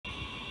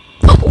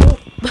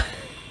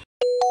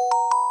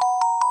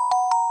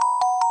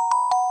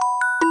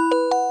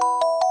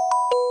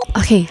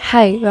Okay,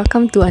 hi,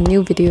 welcome to a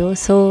new video.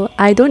 So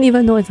I don't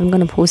even know if I'm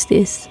gonna post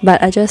this,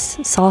 but I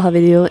just saw her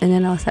video and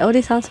then I was like, oh,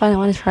 this sounds fun, I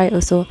want to try it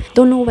also.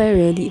 Don't know where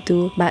it will lead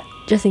to, but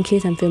just in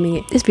case I'm filming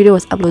it. This video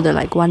was uploaded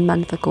like 1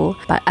 month ago,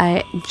 but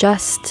I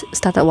just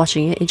started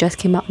watching it. It just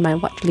came out on my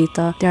watch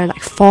later. There are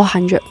like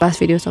 400 plus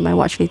videos on my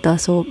watch later.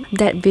 So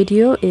that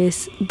video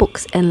is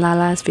Books and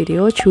Lala's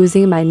video,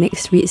 choosing my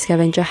next read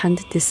scavenger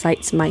hunt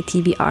decides my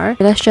TBR.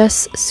 Let's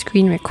just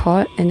screen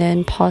record and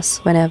then pause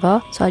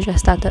whenever. So I just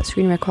started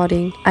screen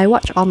recording. I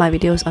watch all my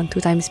videos on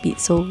 2x speed,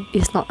 so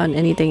it's not on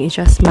anything, it's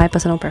just my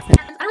personal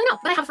preference. I don't really know,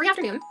 but I have a free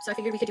afternoon, so I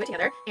figured we could do it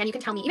together. And you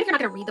can tell me, even if you're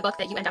not going to read the book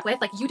that you end up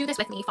with, like you do this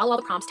with me, follow all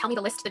the prompts, tell me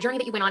the list, the journey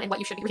that you went on, and what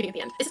you should be reading at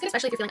the end. This is good,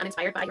 especially if you're feeling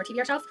uninspired by your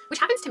TBR shelf, which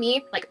happens to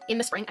me like in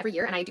the spring every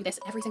year, and I do this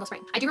every single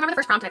spring. I do remember the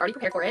first prompt, and I've already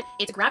prepared for it.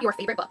 It's grab your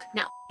favorite book.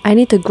 Now, I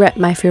need to grab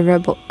my favorite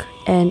book.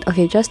 And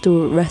okay, just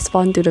to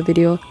respond to the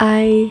video,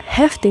 I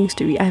have things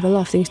to read. I have a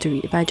lot of things to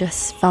read, but I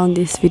just found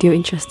this video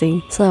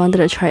interesting, so I wanted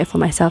to try it for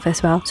myself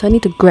as well. So I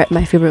need to grab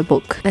my favorite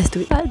book. Let's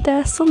do it. But there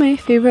are so many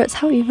favorites.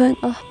 How even?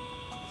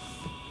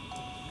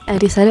 I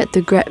decided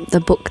to grab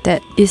the book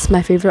that is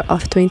my favorite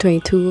of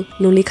 2022,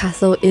 Lonely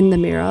Castle in the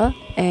Mirror.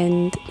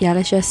 And yeah,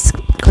 let's just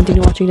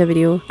continue watching the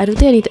video. I don't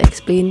think I need to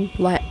explain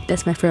why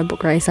that's my favorite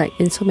book, right? It's like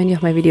in so many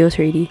of my videos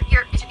already.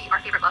 here, it should be our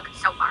favorite book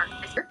so far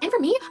this year. And for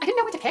me, I didn't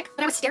know what to pick,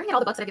 but I was staring at all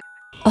the books that I've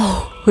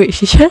Oh, wait,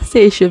 she just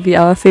said it should be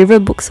our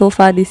favorite book so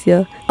far this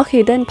year.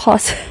 Okay, then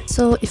pause.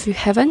 So if you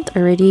haven't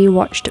already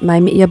watched my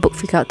mid-year book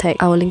freakout tag,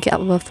 I will link it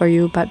up above for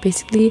you, but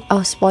basically,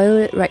 I'll spoil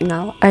it right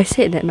now. I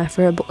said that my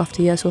favorite book of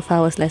the year so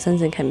far was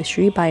Lessons in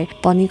Chemistry by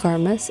Bonnie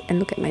Garmus, and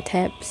look at my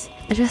tabs.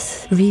 I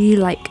just really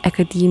like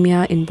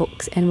academia in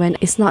books, and when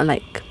it's not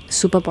like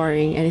super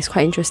boring and it's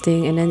quite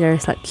interesting, and then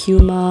there's like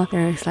humor,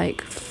 there's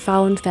like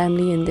found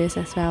family in this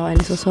as well, and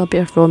it's also a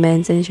bit of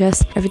romance, and it's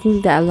just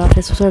everything that I love.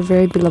 There's also a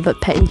very beloved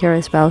pet in here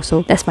as well,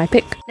 so that's my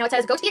pick. Now it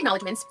says, go to the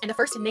acknowledgements, and the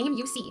first name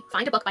you see,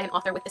 find a book by an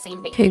author with the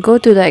same name. Okay, go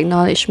to the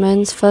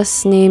acknowledgements,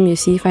 first name you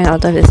see, find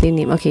author with the same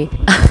name. Okay,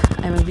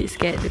 I'm a bit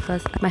scared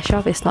because my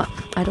shelf is not,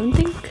 I don't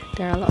think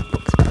there are a lot of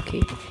books, but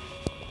okay.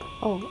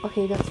 Oh,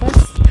 okay, the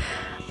first,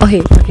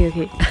 okay.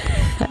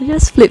 I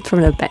just flipped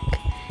from the back,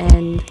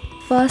 and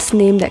first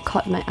name that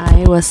caught my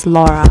eye was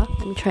Laura.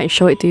 Let me try and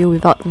show it to you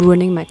without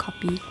ruining my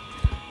copy.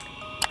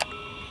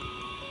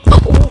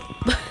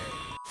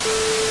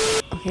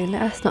 Okay,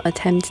 let us not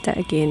attempt that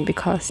again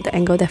because the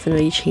angle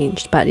definitely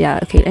changed. But yeah,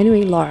 okay,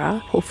 anyway, Laura.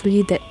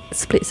 Hopefully that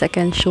split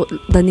second showed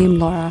the name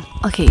Laura.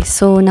 Okay,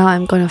 so now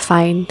I'm gonna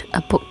find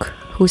a book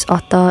whose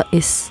author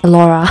is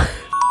Laura.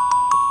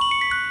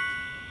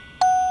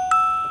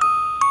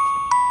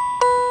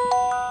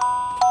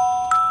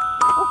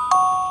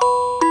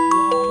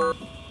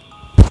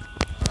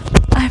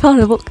 I found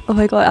a book. Oh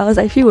my god, I was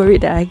actually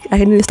worried that I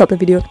need to stop the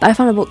video. But I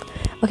found a book.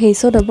 Okay,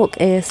 so the book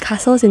is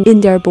Castles in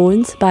Their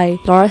Bones by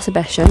Laura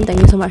Sebastian. Thank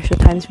you so much to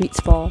Times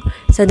Reads for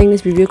sending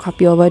this review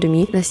copy over to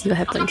me. Let's see what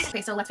happens.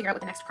 Okay, so let's figure out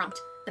what the next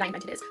prompt that I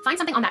invented is. Find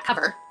something on that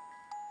cover.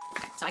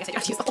 Okay, so I guess I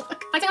have to use the whole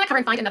book. Find something on that cover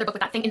and find another book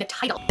with that thing in the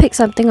title. Pick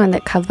something on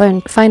that cover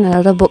and find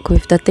another book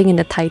with the thing in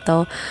the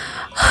title.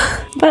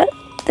 But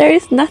there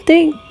is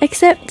nothing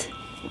except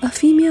a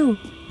female.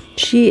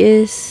 She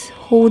is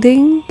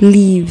holding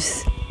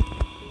leaves.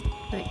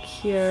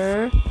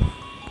 Here,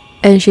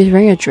 and she's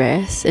wearing a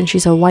dress, and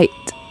she's a white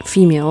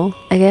female.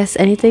 I guess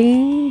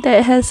anything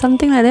that has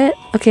something like that.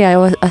 Okay, I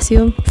would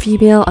assume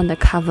female on the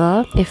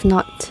cover, if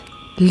not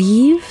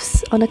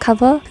leaves on the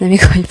cover. Let me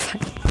go and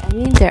find. I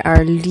mean, there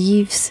are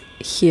leaves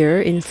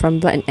here in From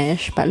Blood and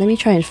Ash, but let me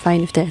try and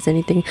find if there's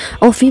anything.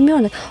 Oh, female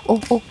on the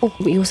oh,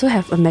 we also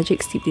have a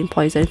magic steeped in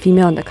poison.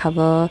 Female on the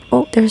cover.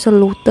 Oh, there's a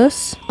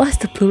lotus. What's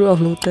the plural of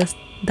lotus?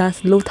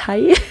 Does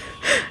lotai?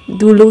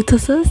 Do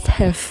lotuses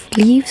have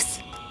leaves?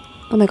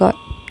 Oh my god,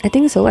 I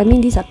think so. I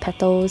mean, these are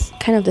petals,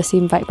 kind of the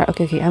same vibe, right?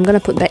 Okay, I'm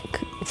gonna put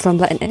back From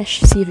Blood and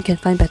Ash, see if we can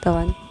find better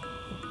one.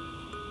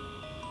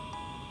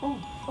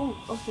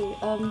 Okay,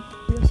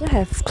 we also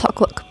have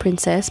Clockwork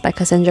Princess by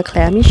Cassandra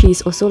Clare. I mean,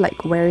 she's also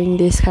like wearing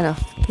this kind of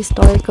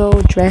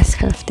historical dress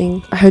kind of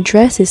thing. Her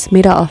dress is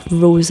made out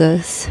of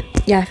roses.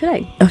 Yeah, I feel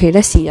like, okay,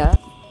 let's see, yeah.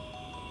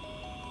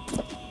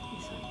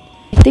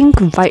 I think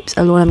vibes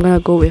alone, I'm gonna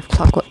go with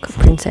Clockwork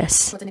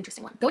Princess. What's an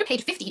interesting one? Go to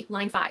page 50,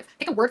 line 5.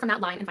 Pick a word from that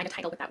line and find a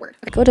title with that word.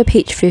 Okay. Go to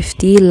page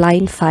 50,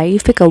 line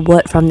 5, pick a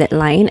word from that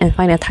line and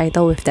find a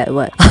title with that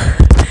word.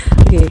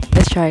 Okay,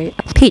 let's try.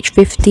 Page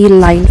 50,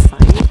 line 5.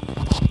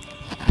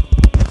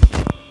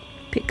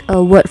 Pick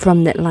a word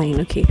from that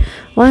line. Okay,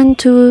 1,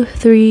 2,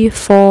 3,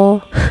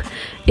 4.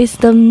 Is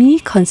the me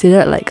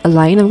considered like a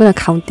line? I'm gonna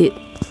count it.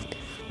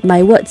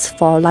 My words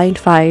for line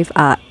 5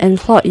 are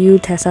Claude, you,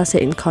 Tessa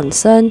said in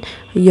concern,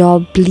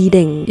 you're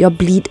bleeding. You're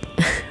bleed.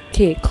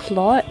 Okay,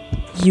 Claude,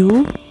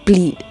 you,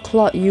 bleed.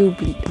 Claude, you,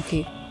 bleed.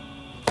 Okay.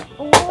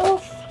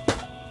 Oh,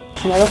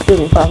 I'll never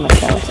film in front of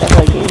myself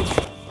ever again.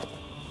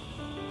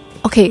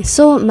 Okay,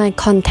 so my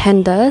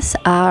contenders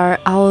are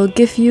I'll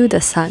Give You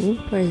the Sun.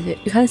 Where is it?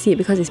 You can't see it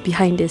because it's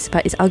behind this,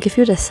 but it's I'll Give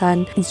You the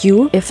Sun.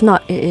 You. If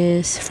not, it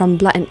is From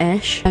Blood and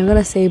Ash. I'm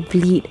gonna say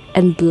bleed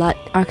and blood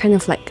are kind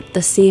of like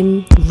the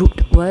same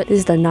root word. This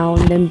is the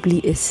noun, then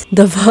bleed is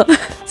the verb.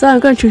 So I'm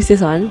gonna choose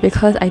this one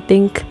because I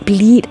think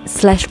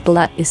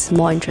bleed/blood is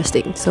more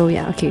interesting. So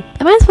yeah, okay.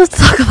 Am I supposed to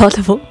talk about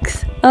the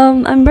books?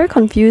 I'm very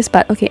confused,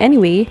 but okay,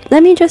 anyway,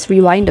 let me just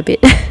rewind a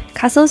bit.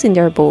 Castles in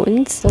Their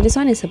Bones. So this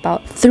one is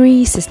about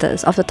 3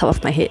 sisters off the top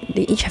of my head.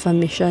 They each have a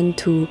mission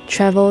to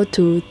travel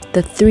to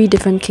the 3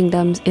 different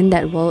kingdoms in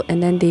that world,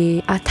 and then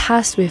they are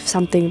tasked with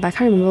something, but I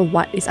can't remember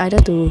what. It's either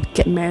to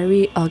get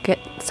married or get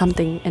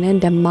something, and then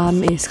their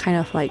mom is kind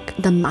of like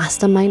the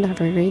mastermind of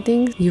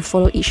everything. You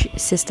follow each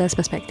sister's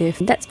perspective.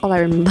 That's all I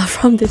remember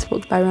from this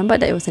book, but I remember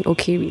that it was an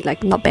okay read,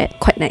 like not bad,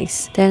 quite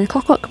nice. Then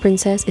Clockwork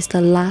Princess is the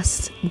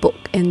last book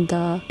in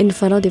the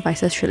Infernal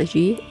Devices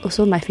trilogy,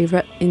 also my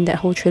favourite in that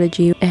whole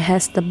trilogy. It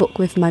has the book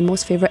with my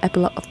most favourite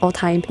epilogue of all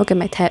time. Look at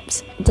my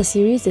tabs. The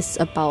series is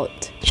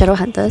about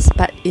Shadowhunters,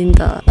 but in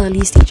the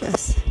early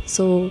stages.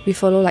 So we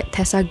follow like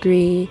Tessa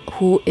Gray,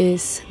 who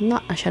is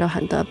not a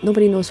Shadowhunter.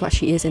 Nobody knows what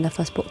she is in the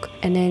first book.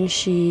 And then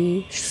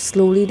she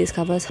slowly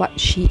discovers what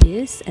she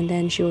is, and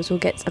then she also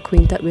gets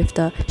acquainted with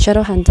the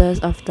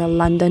Shadowhunters of the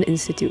London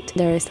Institute.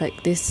 There is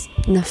like this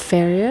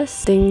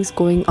nefarious things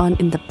going on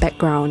in the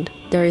background.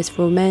 There is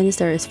romance,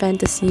 there is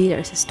fantasy, there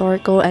is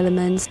historical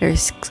elements, there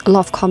is a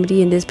lot of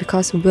comedy in this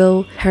because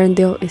Will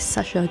Herondale is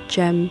such a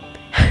gem.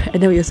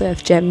 And then we also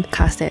have Gem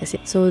cast as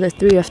it. So there's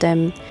 3 of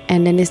them,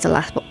 and then this is the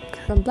last book.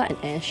 From Blood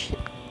and Ash,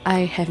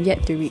 I have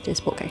yet to read this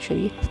book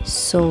actually.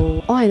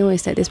 So all I know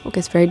is that this book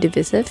is very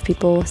divisive.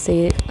 People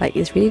say like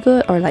it's really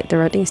good or like the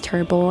writing is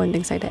terrible and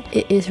things like that.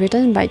 It is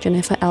written by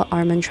Jennifer L.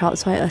 Armentrout,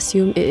 so I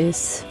assume it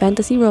is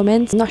fantasy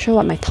romance. I'm not sure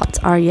what my thoughts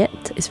are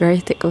yet. It's very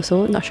thick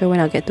also. Not sure when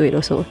I'll get to it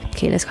also.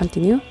 Okay, let's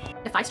continue.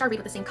 A 5-star read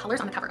with the same colors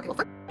on the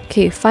cover.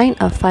 Okay, find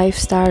a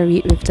 5-star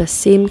read with the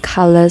same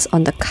colors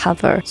on the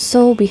cover.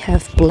 So we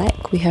have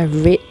black, we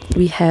have red,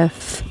 we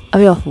have a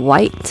bit of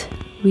white,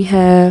 we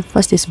have,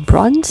 what's this,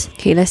 bronze?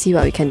 Okay, let's see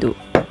what we can do.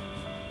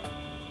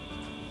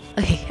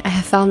 Okay, I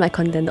have found my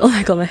contender. Oh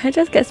my god, my hair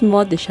just gets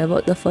more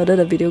disheveled the further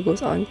the video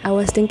goes on. I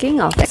was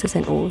thinking of X's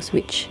and O's,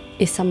 which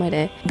is somewhere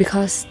there,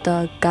 because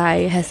the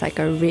guy has like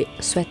a red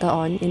sweater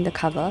on in the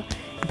cover.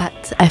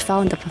 But I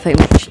found the perfect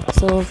match.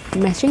 So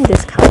matching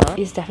this color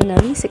is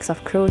definitely 6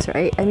 of Crows,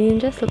 right? I mean,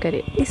 just look at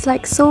it. It's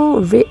like so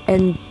red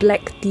and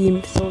black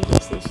themed. So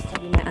this is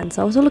my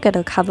answer. Also look at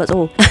the covers.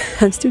 Oh,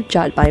 I'm still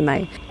judged by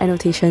my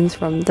annotations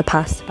from the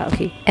past, but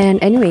okay.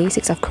 And anyway,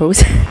 6 of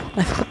Crows.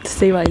 I forgot to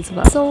say what it's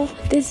about. So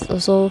this is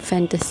also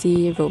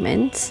fantasy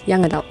romance,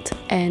 young adult,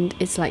 and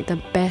it's like the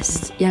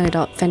best young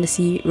adult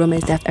fantasy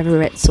romance that I've ever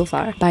read so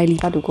far by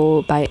Lisa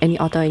Dugo, by any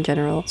author in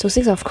general. So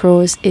 6 of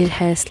Crows, it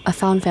has a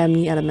found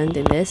family element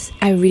in this.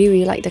 I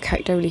really like the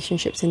character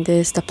relationships in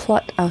this. The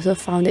plot, I also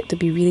found it to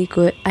be really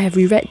good. I have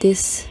reread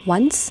this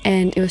once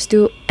and it was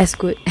still as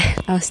good.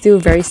 I was still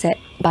very sad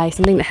by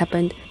something that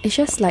happened. It's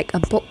just like a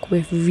book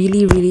with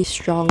really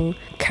strong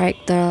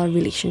character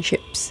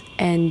relationships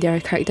and their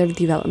character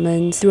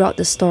developments throughout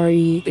the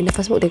story. In the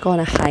first book, they go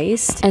on a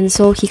heist, and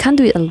so he can't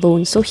do it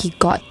alone, so he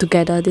got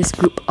together this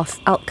group of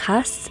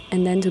outcasts,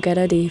 and then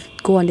together they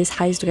go on this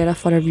heist together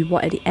for the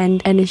reward at the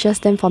end, and it's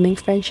just them forming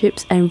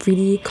friendships and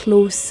really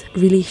close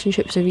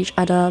relationships with each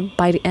other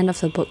by the end of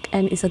the book.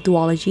 And it's a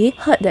duology.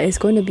 Heard that it's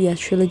going to be a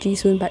trilogy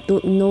soon, but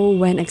don't know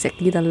when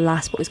exactly the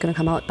last book is going to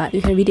come out, but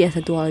you can read it as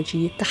a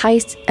duology. The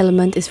heist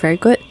element is very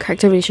good,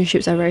 character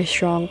relationships are very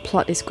strong,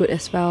 plot is good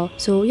as well.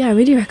 So yeah, I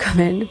really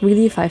recommend.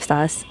 Really 5 stars.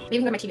 Maybe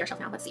we can go to my TBR shelf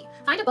now. Let's see.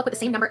 Find a book with the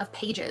same number of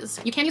pages.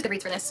 You can use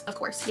Goodreads for this, of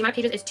course. The amount of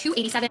pages is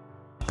 287.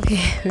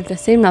 Okay, with the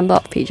same number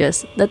of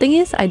pages. The thing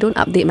is, I don't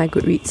update my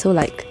Goodreads, so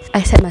like,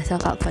 I set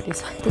myself up for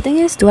this one. The thing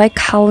is, do I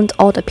count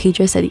all the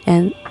pages at the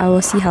end? I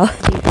will see how.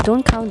 If I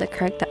don't count the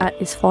character art,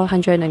 it's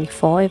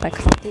 494. If I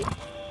count it,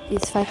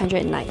 it's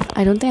 509.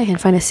 I don't think I can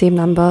find the same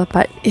number,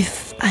 but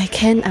if I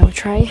can, I will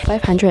try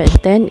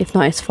 510. If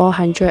not, it's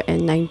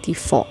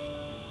 494.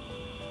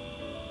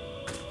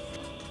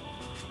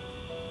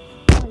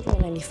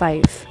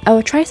 95. I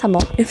will try some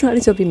more. If not,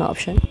 this will be my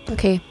option.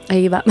 Okay,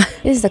 I give up.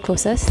 This is the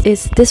closest.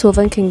 It's This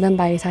Woven Kingdom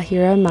by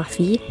Tahira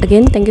Mafi.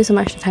 Again, thank you so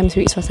much to Times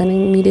Reads for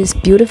sending me this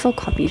beautiful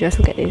copy. Just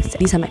look at this.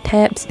 These are my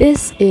tabs.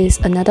 This is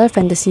another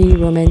fantasy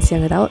romance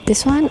young adult.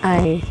 This one,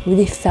 I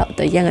really felt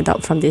the young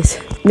adult from this.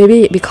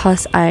 Maybe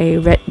because I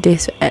read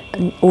this at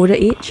an older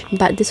age,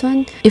 but this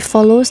one, it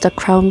follows the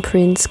Crown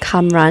Prince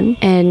Kamran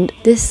and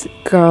this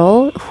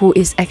girl who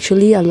is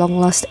actually a long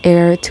lost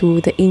heir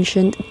to the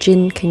ancient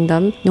Jin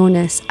kingdom known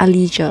as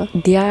Alija.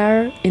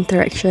 Their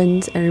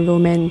interactions and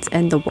romance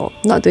and the world.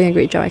 Not doing a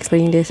great job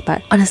explaining this,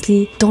 but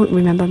honestly don't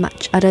remember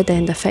much other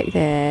than the fact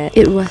that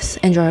it was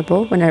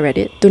enjoyable when I read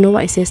it. Don't know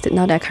what it says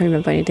now that I can't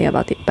remember anything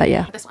about it, but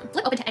yeah. This one.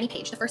 Flip open to any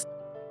page. The first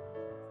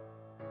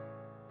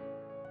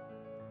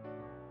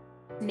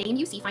name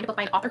you see, find a book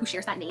by an author who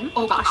shares that name.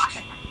 Oh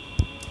gosh.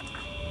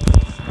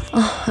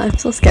 Oh, I'm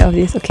so scared of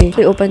this. Okay,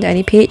 click open to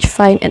any page,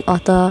 find an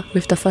author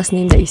with the first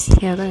name that you see.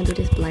 Okay, I'm gonna do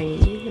this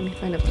blindly. Let me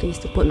find a place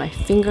to put my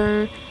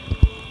finger.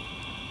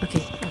 Okay,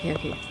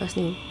 first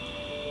name.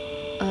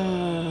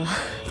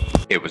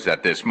 It was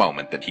at this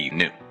moment that he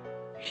knew.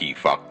 He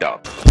fucked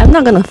up. I'm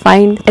not gonna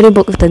find any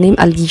book with the name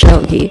Elijah,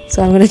 okay?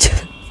 So I'm gonna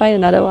just find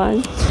another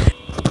one.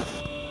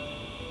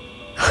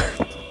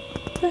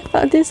 I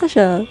found this such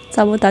a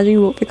sabotaging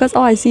book because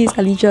all I see is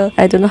Elijah.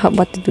 I don't know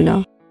what to do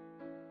now.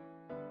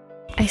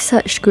 I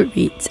searched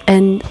Goodreads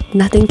and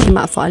nothing came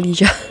up for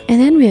Elijah.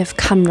 And then we have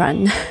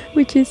Kamran,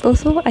 which is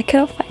also, I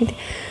cannot find.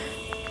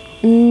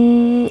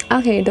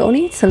 Okay, the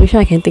only solution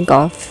I can think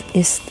of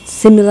is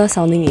similar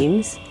sounding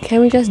names.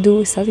 Can we just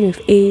do something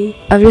with A?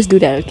 I'll just do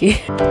that,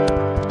 okay?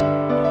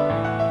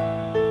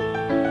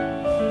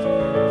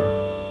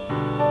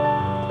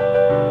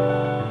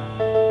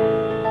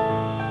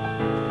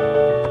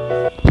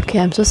 Okay,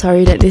 I'm so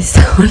sorry that this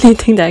is the only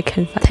thing that I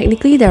can find.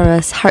 Technically, there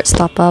was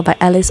Heartstopper by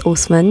Alice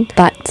Oseman,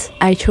 but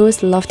I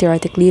chose Love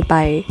Theoretically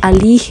by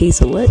Ali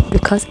Hazelwood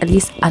because at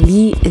least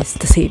Ali is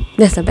the same.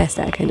 That's the best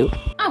that I can do.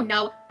 Oh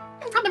no.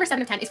 Prompt number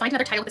 7 of 10 is find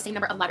another title with the same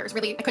number of letters.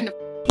 Really, I couldn't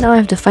have... Now I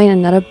have to find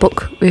another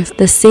book with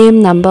the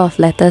same number of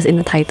letters in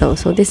the title.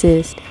 So this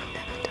is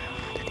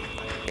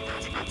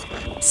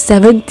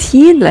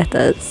 17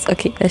 letters.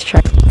 Okay, let's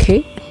try.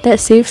 Okay, that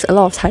saves a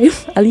lot of time.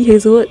 Ali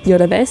Hazelwood, you're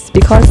the best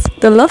because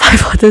the love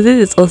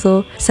hypothesis is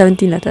also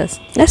 17 letters.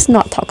 Let's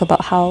not talk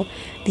about how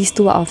these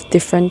two are of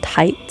different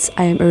heights.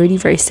 I am already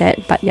very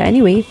sad, but yeah,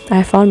 anyway,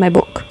 I found my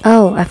book.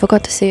 Oh, I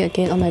forgot to say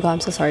again. Oh my god, I'm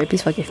so sorry.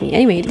 Please forgive me.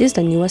 Anyway, this is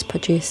the newest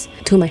purchase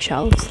to my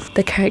shelves.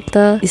 The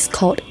character is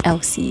called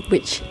Elsie,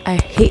 which I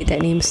hate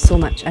that name so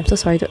much. I'm so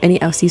sorry to any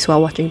Elsies who are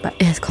watching, but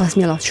it has caused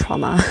me a lot of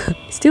trauma.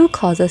 It still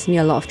causes me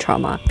a lot of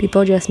trauma.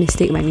 People just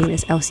mistake my name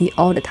as Elsie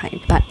all the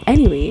time. But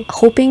anyway,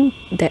 hoping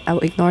that I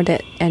will ignore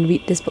that and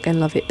read this book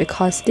and love it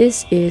because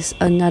this is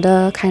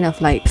another kind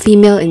of like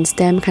female in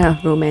STEM kind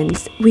of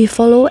romance. We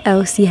follow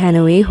Elsie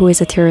Hanaway, who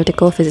is a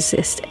theoretical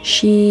physicist.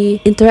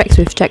 She interacts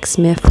with Jack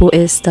Smith, who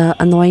is the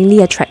annoyingly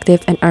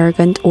attractive and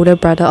arrogant older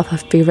brother of her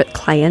favorite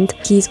client.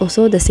 He's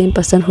also the same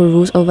person who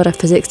rules over the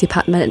physics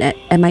department at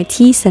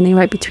MIT, standing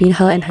right between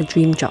her and her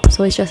dream job.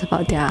 So it's just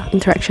about their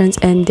interactions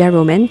and their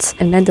romance.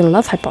 And then the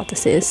love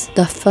hypothesis,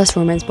 the first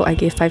romance book I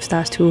gave 5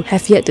 stars to,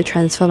 have yet to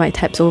transfer my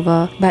tabs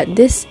over, but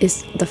this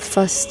is the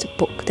first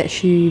book that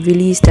she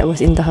released that was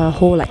in her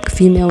whole like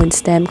female in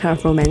STEM kind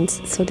of romance.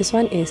 So this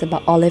one is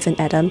about Olive and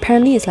Adam.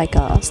 Apparently it's like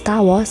a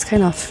Star Wars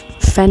kind of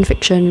fan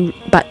fiction,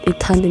 but it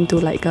turned into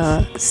like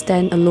a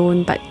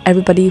stand-alone, but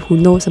everybody who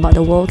knows about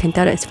the world can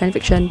tell that it's fan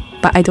fiction,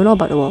 but I don't know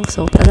about the world,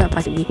 so that doesn't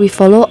apply to me. We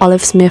follow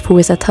Olive Smith, who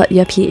is a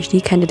third-year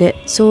PhD candidate.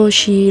 So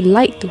she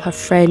lied to her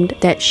friend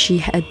that she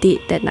had a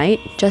date that night,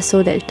 just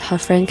so that her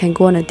friend can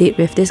go on a date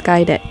with this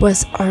guy that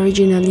was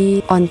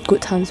originally on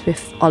good terms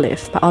with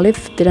Olive, but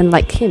Olive didn't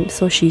like him,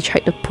 so she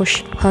tried to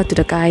push her to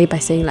the guy by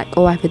saying like,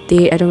 oh, I have a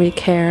date, I don't really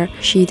care.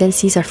 She then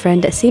sees her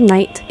friend that same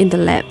night in the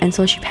lab, and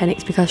so she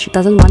panics because she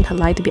doesn't want her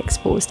lie to be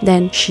exposed.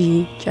 Then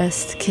she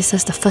just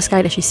kisses the first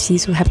guy that she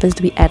sees, who happens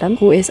to be Adam,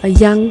 who is a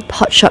young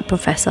hotshot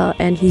professor,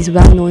 and he's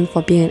well known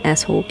for being an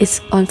asshole.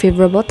 It's on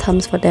favorable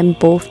terms for them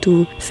both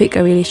to fake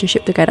a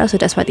relationship together, so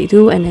that's what they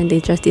do, and then they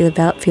just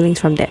develop feelings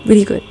from that.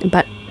 Really good,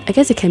 but I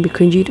guess it can be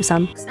cringy to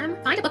some.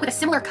 Find a book with a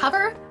similar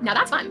cover? Now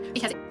that's fun,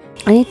 because...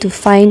 I need to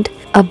find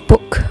a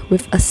book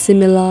with a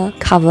similar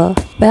cover.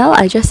 Well,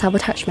 I just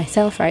sabotaged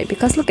myself, right?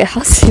 Because look at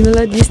how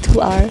similar these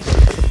two are.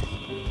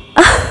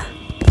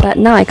 But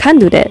now I can't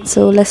do that,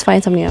 so let's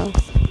find something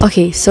else.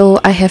 Okay, so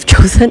I have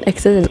chosen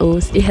X's and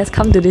O's. It has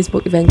come to this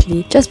book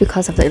eventually, just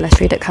because of the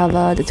illustrated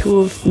cover. The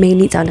two main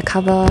leads are on the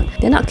cover.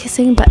 They're not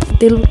kissing, but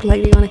they look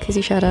like they want to kiss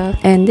each other.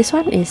 And this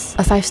one is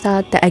a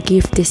 5-star that I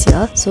gave this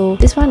year. So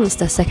this one is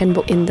the second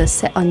book in the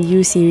Set on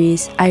You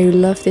series. I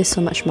love this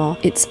so much more.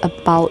 It's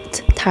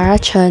about Tara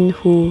Chen,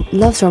 who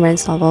loves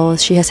romance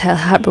novels. She has had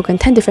her heart broken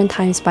 10 different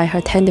times by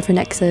her 10 different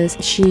exes.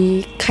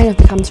 She kind of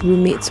becomes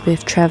roommates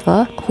with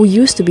Trevor, who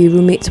used to be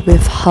roommates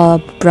with her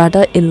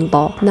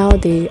brother-in-law. Now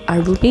they are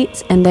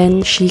roommates, and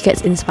then she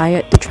gets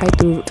inspired to try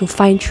to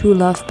find true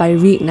love by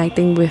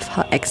reigniting with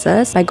her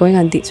exes, by going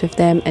on dates with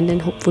them, and then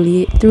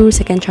hopefully through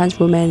second chance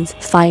romance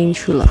find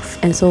true love.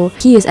 And so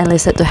he is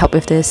enlisted to help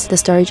with this. The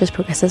story just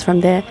progresses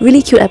from there.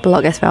 Really cute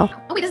epilogue as well.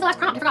 Oh wait, this is the last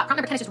prompt. I forgot. Prompt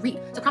number 10 is just read.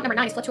 So prompt number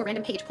 9 is flip to a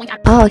random page, point at...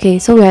 Oh, okay,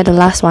 so we're at the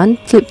last one.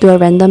 Flip to a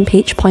random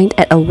page, point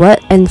at a word,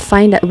 and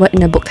find that word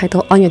in the book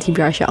title on your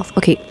TBR shelf.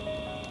 Okay.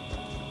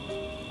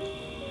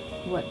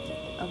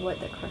 A word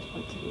that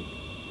corresponds to you.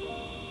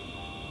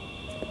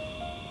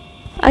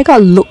 I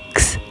got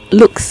looks.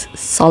 Looks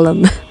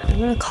solemn. I'm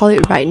gonna call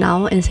it right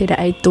now and say that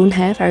I don't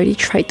have. I already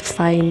tried to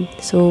find,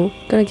 so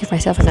I'm gonna give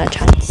myself another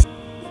chance.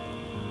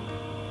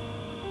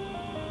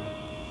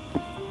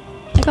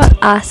 I got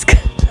ask.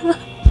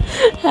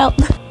 Help.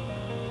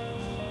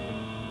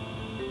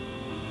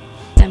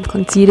 I'm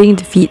conceding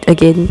defeat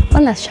again.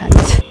 One last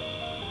chance.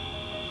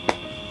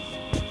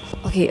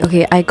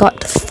 Okay, I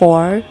got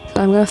 4.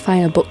 So I'm gonna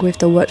find a book with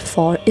the word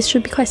for. It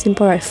should be quite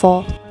simple, right?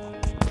 4.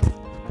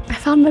 I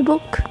found my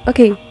book.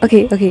 Okay.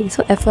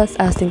 So at first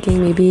I was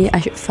thinking maybe I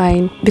should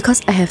find,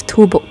 because I have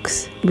 2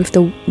 books with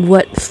the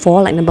word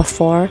 4, like number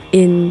 4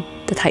 in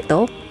the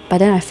title. But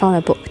then I found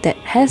a book that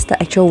has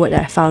the actual word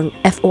that I found,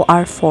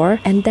 FOR4,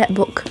 and that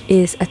book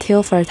is A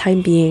Tale for the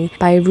Time Being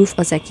by Ruth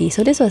Ozeki.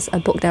 So this was a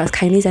book that was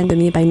kindly sent to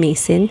me by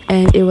Mason,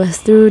 and it was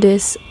through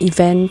this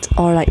event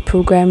or like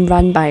program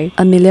run by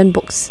A Million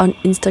Books on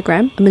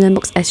Instagram, A Million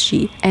Books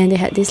SG, and they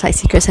had this like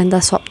secret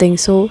Santa swap thing.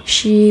 So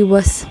she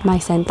was my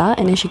Santa,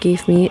 and then she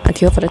gave me A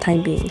Tale for the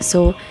Time Being.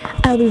 So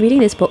I'll be reading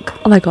this book.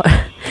 Oh my god,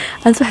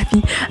 I'm so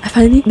happy. I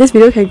finally, this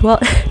video can go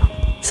out.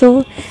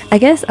 So I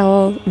guess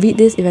I'll read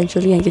this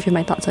eventually and give you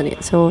my thoughts on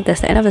it. So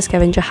that's the end of the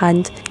scavenger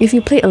hunt. If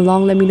you played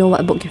along, let me know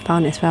what book you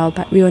found as well,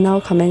 but we will now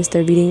commence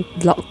the reading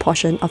vlog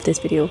portion of this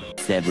video.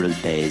 Several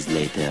days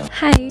later.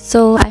 Hi!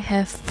 So I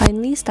have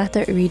finally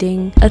started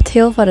reading A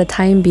Tale for the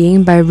Time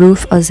Being by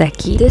Ruth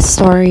Ozeki. This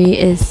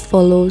story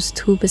follows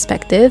 2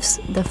 perspectives.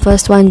 The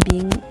first one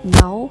being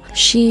now.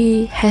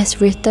 She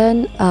has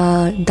written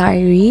a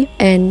diary,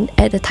 and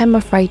at the time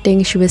of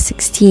writing she was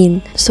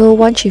 16. So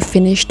once she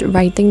finished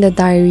writing the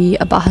diary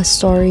about her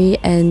story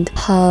and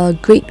her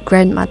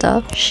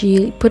great-grandmother,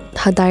 she put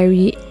her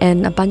diary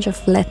and a bunch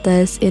of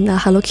letters in a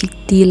Hello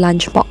Kitty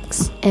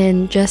lunchbox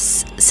and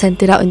just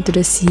sent it out into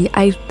the sea.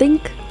 I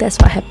think that's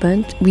what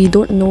happened. We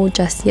don't know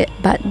just yet,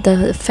 but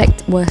the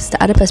fact was,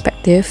 the other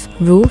perspective,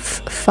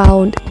 Ruth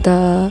found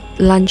the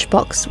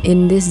lunchbox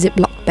in this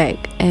Ziploc bag,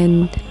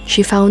 and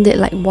she found it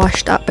like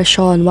washed up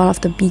ashore on one of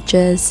the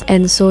beaches,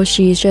 and so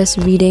she's just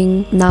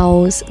reading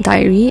Nao's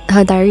diary.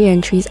 Her diary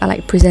entries are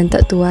like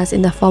presented to us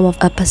in the form of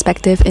a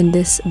perspective in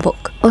this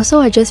book. Also,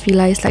 I just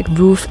realized like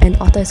Ruth, and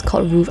author is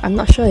called Ruth. I'm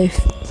not sure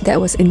if that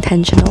was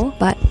intentional,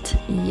 but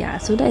yeah,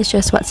 so that is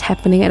just what's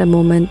happening at the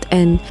moment.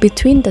 And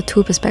between the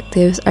 2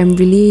 perspectives, I'm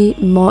really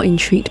more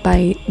intrigued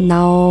by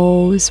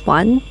Nao's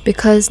one,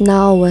 because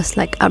Nao was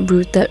like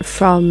uprooted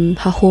from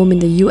her home in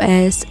the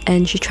US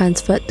and she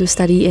transferred to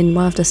study in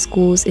one of the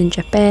schools in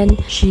Japan.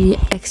 She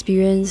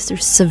experienced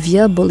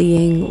severe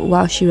bullying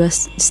while she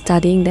was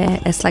studying there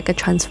as like a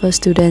transfer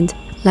student.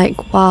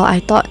 Like, wow, I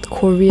thought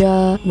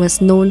Korea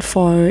was known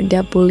for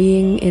their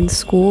bullying in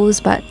schools,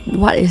 but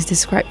what is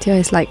described here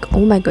is like,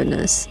 oh my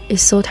goodness,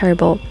 it's so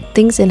terrible.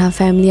 Things in her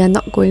family are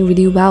not going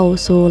really well.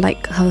 So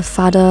like, her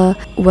father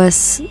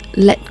was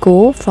let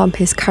go from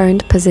his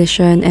current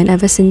position, and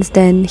ever since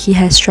then he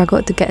has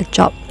struggled to get a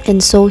job,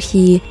 and so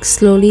he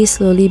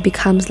slowly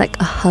becomes like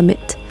a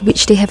hermit,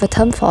 which they have a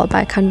term for, but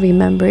I can't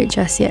remember it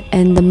just yet.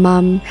 And the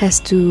mom has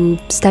to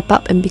step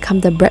up and become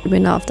the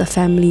breadwinner of the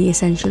family,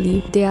 essentially.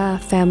 Their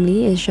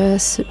family is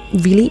just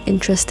really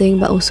interesting,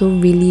 but also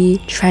really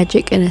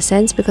tragic in a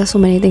sense, because so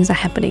many things are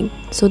happening.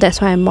 So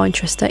that's why I'm more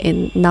interested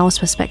in Nao's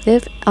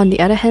perspective. On the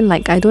other hand,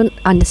 like, I don't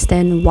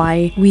understand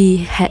why we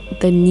had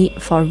the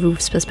need for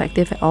Ruth's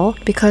perspective at all,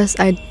 because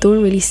I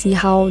don't really see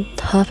how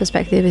her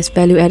perspective is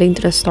value adding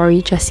to the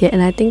story just yet,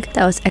 and I think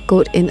that was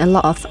echoed in a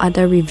lot of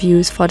other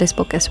reviews for this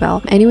book as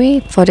well.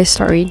 Anyway, for this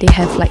story, they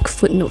have like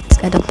footnotes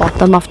at the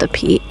bottom of the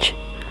page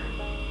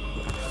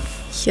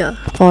here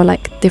for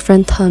like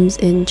different terms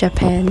in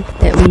Japan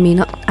that we may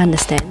not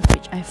understand,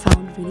 which I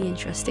found really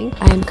interesting.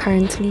 I am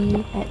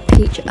currently at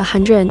page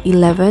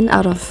 111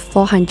 out of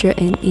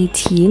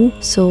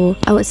 418, so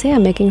I would say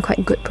I'm making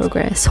quite good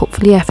progress.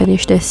 Hopefully I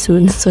finish this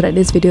soon so that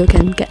this video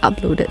can get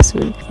uploaded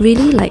soon.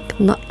 Really like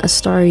not a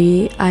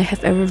story I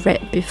have ever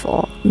read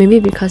before. Maybe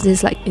because this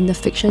is like in the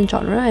fiction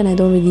genre and I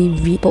don't really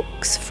read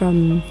books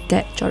from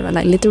that genre,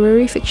 like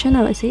literary fiction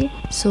I would say.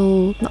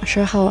 So not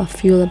sure how I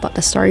feel about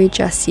the story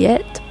just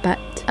yet, but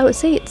I would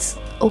say it's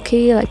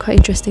okay, like quite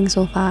interesting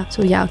so far.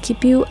 So yeah, I'll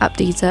keep you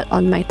updated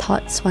on my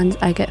thoughts once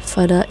I get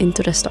further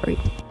into the story.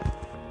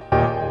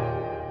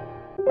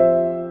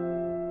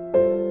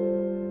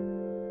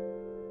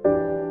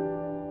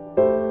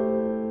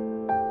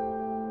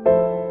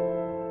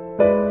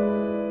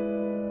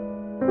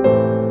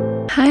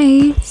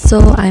 Hi, so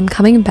I'm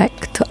coming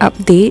back to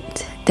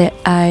update that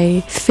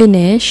I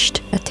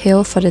finished A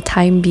Tale for the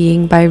Time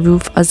Being by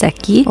Ruth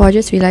Ozeki. I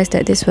just realized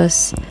that this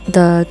was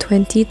the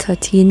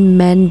 2013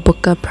 Man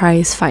Booker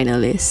Prize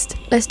finalist.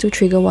 Let's do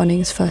trigger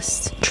warnings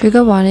first.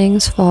 Trigger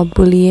warnings for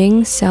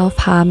bullying,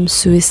 self-harm,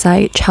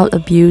 suicide, child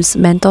abuse,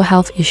 mental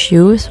health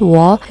issues,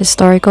 war,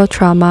 historical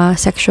trauma,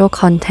 sexual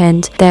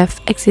content,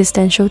 death,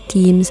 existential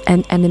themes,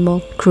 and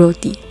animal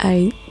cruelty.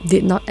 I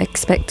did not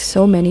expect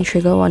so many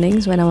trigger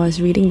warnings when I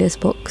was reading this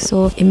book,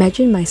 so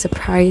imagine my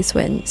surprise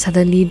when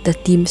suddenly the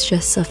themes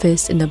just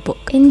surfaced in the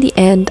book. In the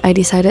end, I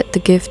decided to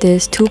give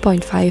this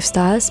 2.5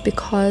 stars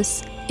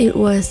because it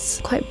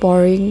was quite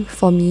boring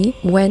for me.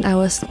 When I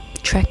was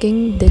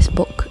tracking this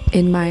book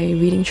in my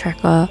reading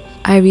tracker,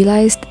 I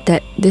realized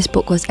that this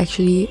book was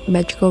actually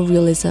magical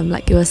realism,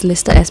 like it was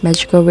listed as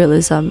magical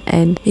realism,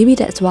 and maybe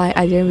that's why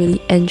I didn't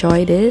really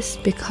enjoy this,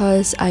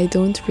 because I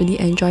don't really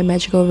enjoy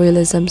magical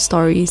realism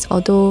stories,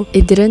 although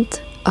it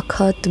didn't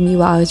occur to me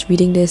while I was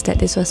reading this that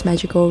this was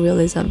magical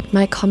realism.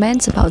 My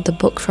comments about the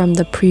book from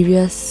the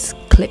previous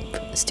clip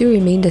still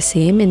remain the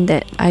same, in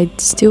that I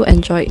still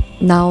enjoyed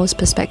Nao's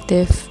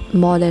perspective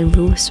more than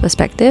Ruth's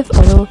perspective,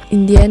 although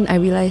in the end I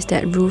realized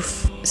that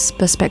Ruth's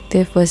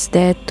perspective was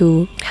there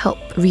to help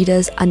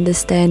readers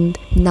understand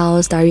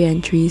Now's diary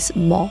entries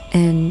more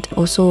and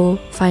also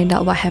find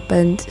out what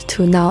happened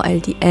to Now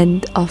at the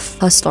end of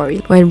her story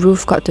when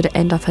Ruth got to the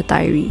end of her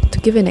diary. To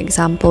give an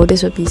example,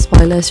 this would be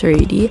spoilers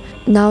already.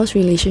 Now's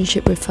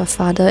relationship with her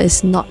father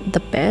is not the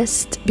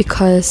best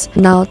because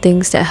Now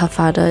thinks that her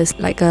father is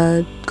like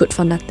a good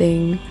for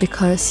nothing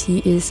because he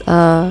is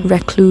a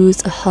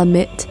recluse, a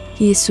hermit.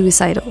 He is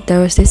suicidal. There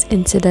was this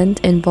incident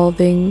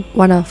involving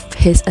one of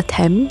his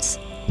attempts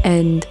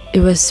and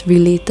it was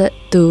related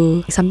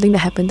to something that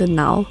happened to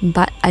Now,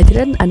 but I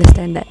didn't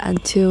understand that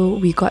until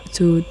we got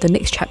to the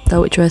next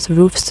chapter, which was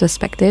Ruth's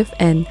perspective,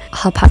 and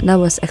her partner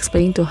was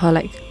explaining to her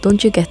like,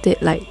 don't you get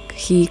it, like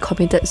he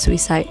committed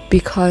suicide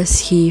because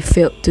he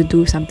failed to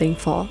do something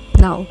for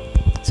Now.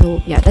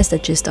 So yeah, that's the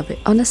gist of it.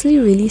 Honestly,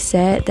 really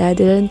sad that I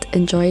didn't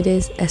enjoy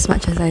this as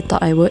much as I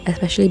thought I would,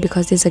 especially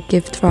because it's a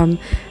gift from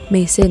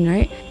Mason,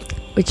 right?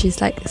 Which is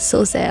like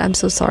so sad. I'm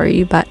so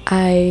sorry, but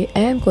I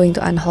am going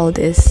to unhaul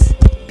this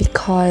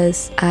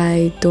because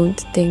I don't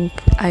think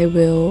I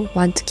will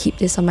want to keep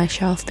this on my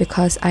shelf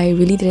because I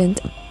really didn't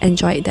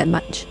enjoy it that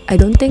much. I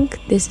don't think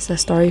this is a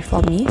story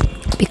for me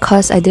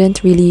because I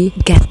didn't really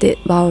get it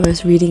while I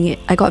was reading it.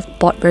 I got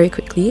bored very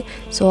quickly,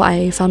 so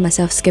I found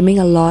myself skimming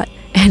a lot.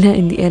 And then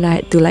in the end I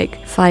had to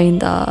like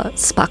find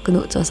spark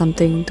notes or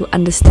something to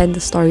understand the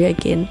story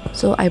again.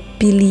 So I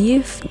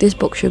believe this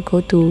book should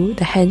go to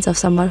the hands of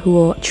someone who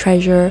will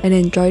treasure and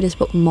enjoy this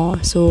book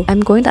more. So I'm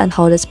going to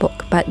unhaul this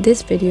book, but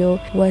this video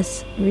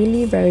was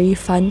really very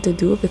fun to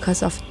do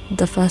because of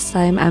the first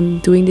time I'm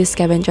doing this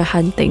scavenger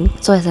hunt thing.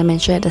 So as I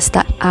mentioned at the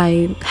start,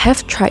 I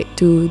have tried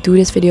to do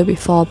this video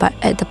before, but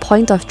at the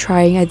point of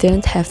trying I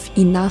didn't have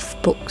enough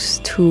books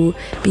to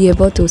be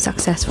able to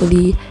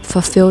successfully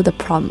fulfill the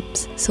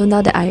prompts. So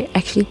now that I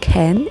actually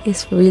can,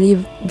 it's really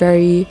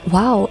very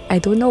wow. I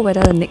don't know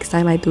whether the next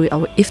time I do it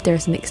or if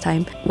there's a next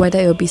time, whether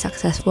it will be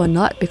successful or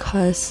not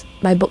because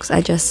my books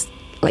are just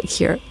like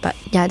here. But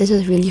yeah, this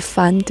was really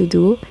fun to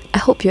do. I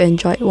hope you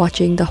enjoyed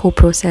watching the whole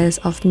process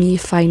of me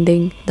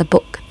finding the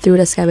book through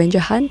the scavenger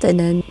hunt and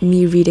then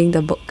me reading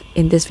the book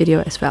in this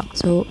video as well.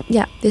 So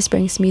yeah, this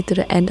brings me to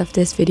the end of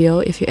this video.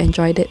 If you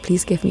enjoyed it,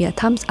 please give me a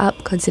thumbs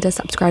up. Consider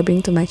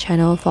subscribing to my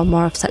channel for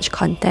more of such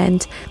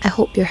content. I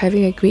hope you're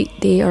having a great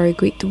day or a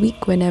great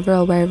week whenever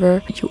or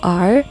wherever you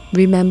are.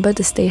 Remember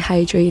to stay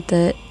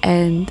hydrated,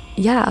 and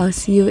yeah, I'll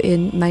see you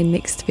in my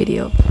next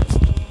video.